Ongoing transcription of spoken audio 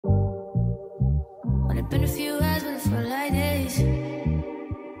Only been a few hours, but it felt like days.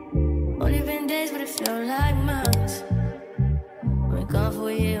 Only been days, but it felt like months. Been gone for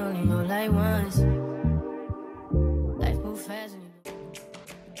a year, only know like once. Life moves fast and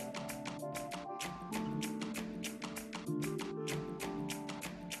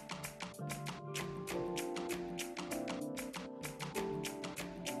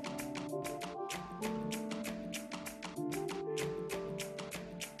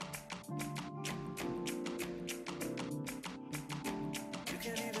you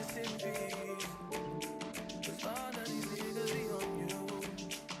can't even sit in peace. 'Cause all of these niggas be on you.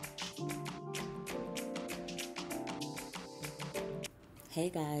 Hey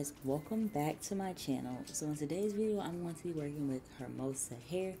guys, welcome back to my channel. So in today's video, I'm going to be working with Hermosa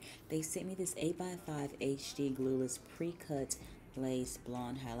Hair. They sent me this 8x5 HD glueless pre-cut lace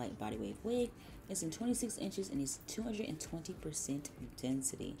blonde highlight body wave wig. It's in 26 inches and it's 220%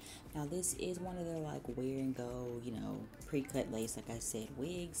 density. Now this is one of their like wear and go, you know, pre-cut lace, like I said,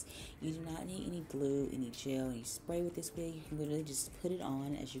 wigs. You do not need any glue, any gel, any spray with this wig. You can literally just put it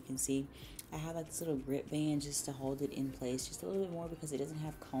on. As you can see, I have like this little grip band just to hold it in place just a little bit more because it doesn't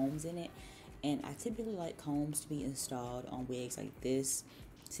have combs in it. And I typically like combs to be installed on wigs like this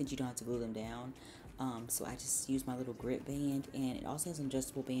since you don't have to glue them down. So I just use my little grip band, and it also has an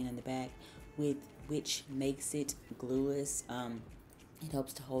adjustable band in the back which makes it glueless. It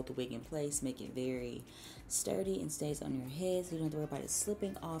helps to hold the wig in place, make it very sturdy and stays on your head so you don't have to worry about it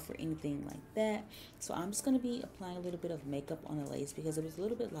slipping off or anything like that. So I'm just going to be applying a little bit of makeup on the lace because it was a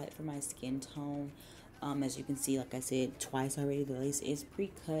little bit light for my skin tone. As you can see, like I said twice already, the lace is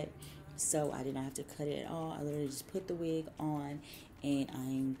pre-cut, so I did not have to cut it at all. I literally just put the wig on and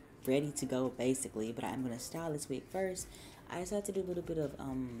I'm ready to go basically, but I'm going to style this wig first. I decided to do a little bit of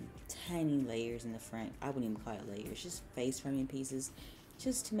tiny layers in the front. I wouldn't even call it layers, just face framing pieces,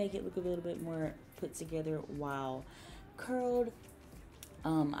 just to make it look a little bit more put together while curled.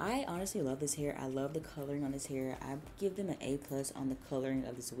 I honestly love this hair. I love the coloring on this hair. I give them an A+ on the coloring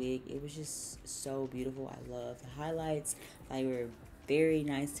of this wig. It was just so beautiful. I love the highlights. They were very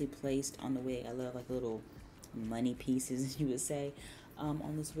nicely placed on the wig. I love like little money pieces, you would say,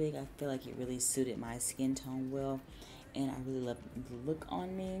 on this wig. I feel like it really suited my skin tone well, and I really love the look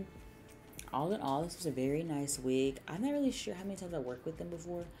on me. All in all, this was a very nice wig. I'm not really sure how many times I worked with them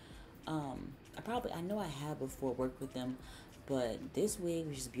before. I know I have before worked with them, but this wig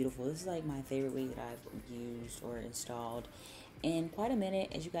was just beautiful. This is like my favorite wig that I've used or installed in quite a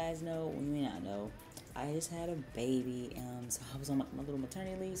minute. As you guys know, you may not know, I just had a baby, so I was on my little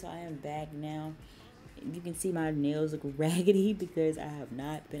maternity leave, so I am back now. You can see my nails look raggedy because I have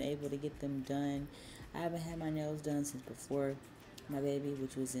not been able to get them done. I haven't had my nails done since before my baby,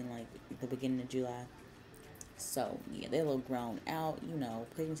 which was in like the beginning of July. So yeah, they're a little grown out. You know,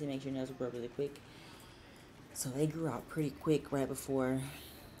 pregnancy makes your nails grow really quick. So they grew out pretty quick right before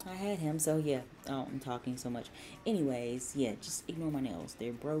I had him. So yeah, I'm talking so much. Anyways, yeah, just ignore my nails.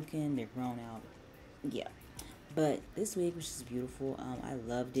 They're broken. They're grown out. Yeah, but this wig was just beautiful. I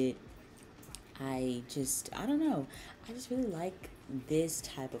loved it. I don't know. I just really like this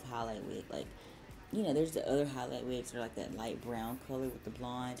type of highlight wig. Like, you know, there's the other highlight wigs that are like that light brown color with the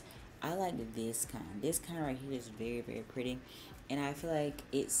blonde. I like this kind. This kind right here is very, very pretty, and I feel like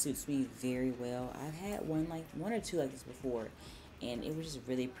it suits me very well. I've had one or two like this before, and it was just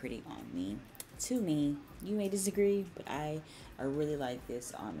really pretty on me. To me, you may disagree, but I really like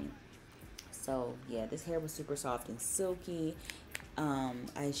this on me. So yeah, this hair was super soft and silky.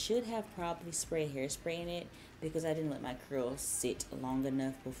 I should have probably sprayed hairspray in it because I didn't let my curls sit long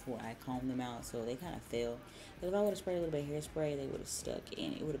enough before I combed them out, so they kind of fell. But if I would have sprayed a little bit of hairspray, they would have stuck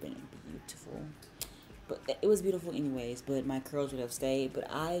and it would have been beautiful. But it was beautiful anyways, but my curls would have stayed.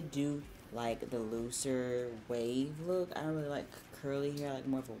 But I do like the looser wave look. I don't really like curly hair. I like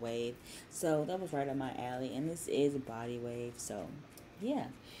more of a wave. So that was right up my alley, and this is a body wave, so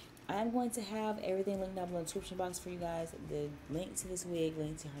yeah. I'm going to have everything linked down below in the description box for you guys. The link to this wig,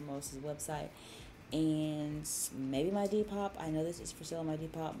 link to Hermosa's website, and maybe my Depop. I know this is for sale on my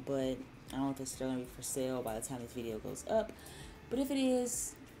Depop, but I don't know if it's still going to be for sale by the time this video goes up. But if it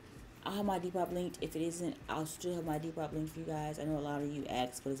is, I'll have my Depop linked. If it isn't, I'll still have my Depop linked for you guys. I know a lot of you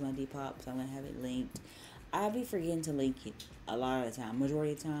ask what is my Depop, so I'm going to have it linked. I'll be forgetting to link it a lot of the time,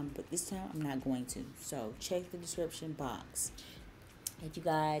 majority of the time, but this time I'm not going to. So check the description box. If you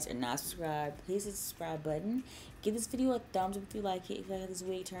guys are not subscribed, please hit the subscribe button. Give this video a thumbs up if you like it. If you like how this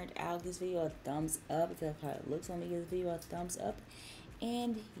wig turned out, give this video a thumbs up. If you like how it looks on me, give this video a thumbs up.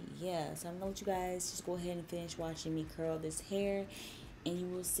 And yeah, so I'm gonna let you guys just go ahead and finish watching me curl this hair, and you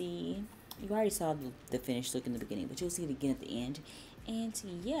will see. You already saw the finished look in the beginning, but you'll see it again at the end. And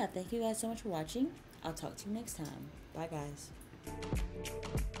yeah, thank you guys so much for watching. I'll talk to you next time. Bye, guys.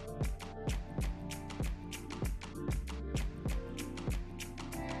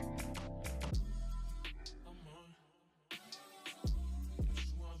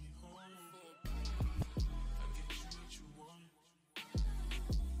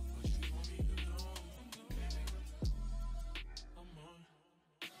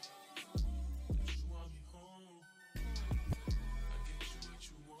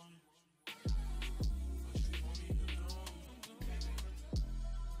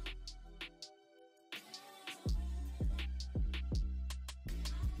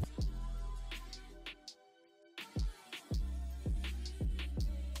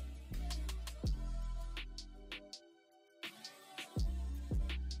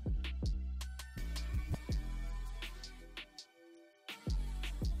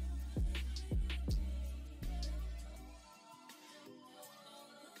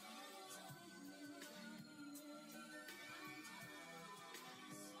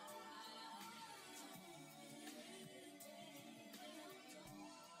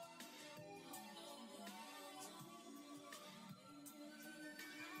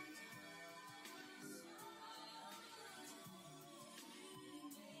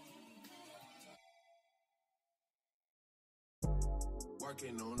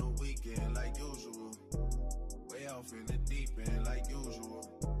 Working on the weekend like usual. Way off in the deep end like usual.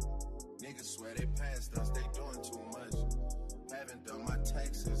 Niggas swear they passed us, they doing too much. Haven't done my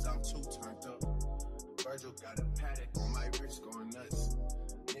taxes, I'm too turned up. Virgil got a paddock on my wrist going nuts.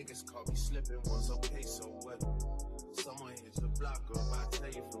 Niggas caught me slipping, was okay, so what? Someone hit the block up, I tell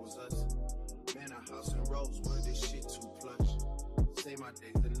you if it was us. Man, a house in Rosewood, this shit too plush. Say my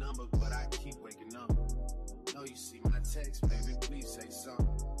day's the number, but I keep waking up. Know you see my text, baby, please say something.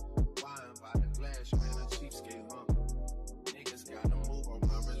 Wine by the glass, man, a cheapskate, huh? Niggas gotta move on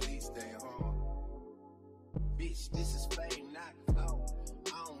my release day, huh? Bitch, this is fame, not clout.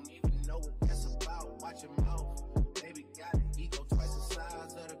 I don't even know what that's about. Watch your mouth. Baby got an ego twice the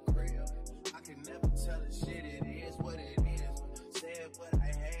size of the crib. I can never tell a shit, it is what it is. Said what I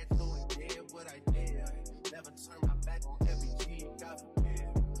had to and did what I did. Never turn my back on every G, God forbid.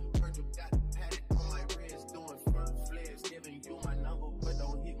 Virgil got a paddock on my wrist, doing front flips. Giving you my number, but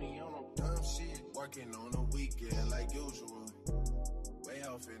don't hit me on no dumb shit. Working on the weekend like usual. Way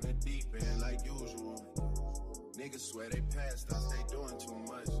off in the deep end like usual. Niggas swear they passed us, they doing too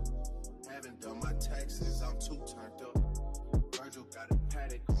much. Haven't done my taxes, I'm too turned up. Virgil got a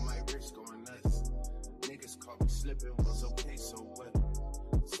paddock on my wrist going nuts. Niggas caught me slipping, was okay.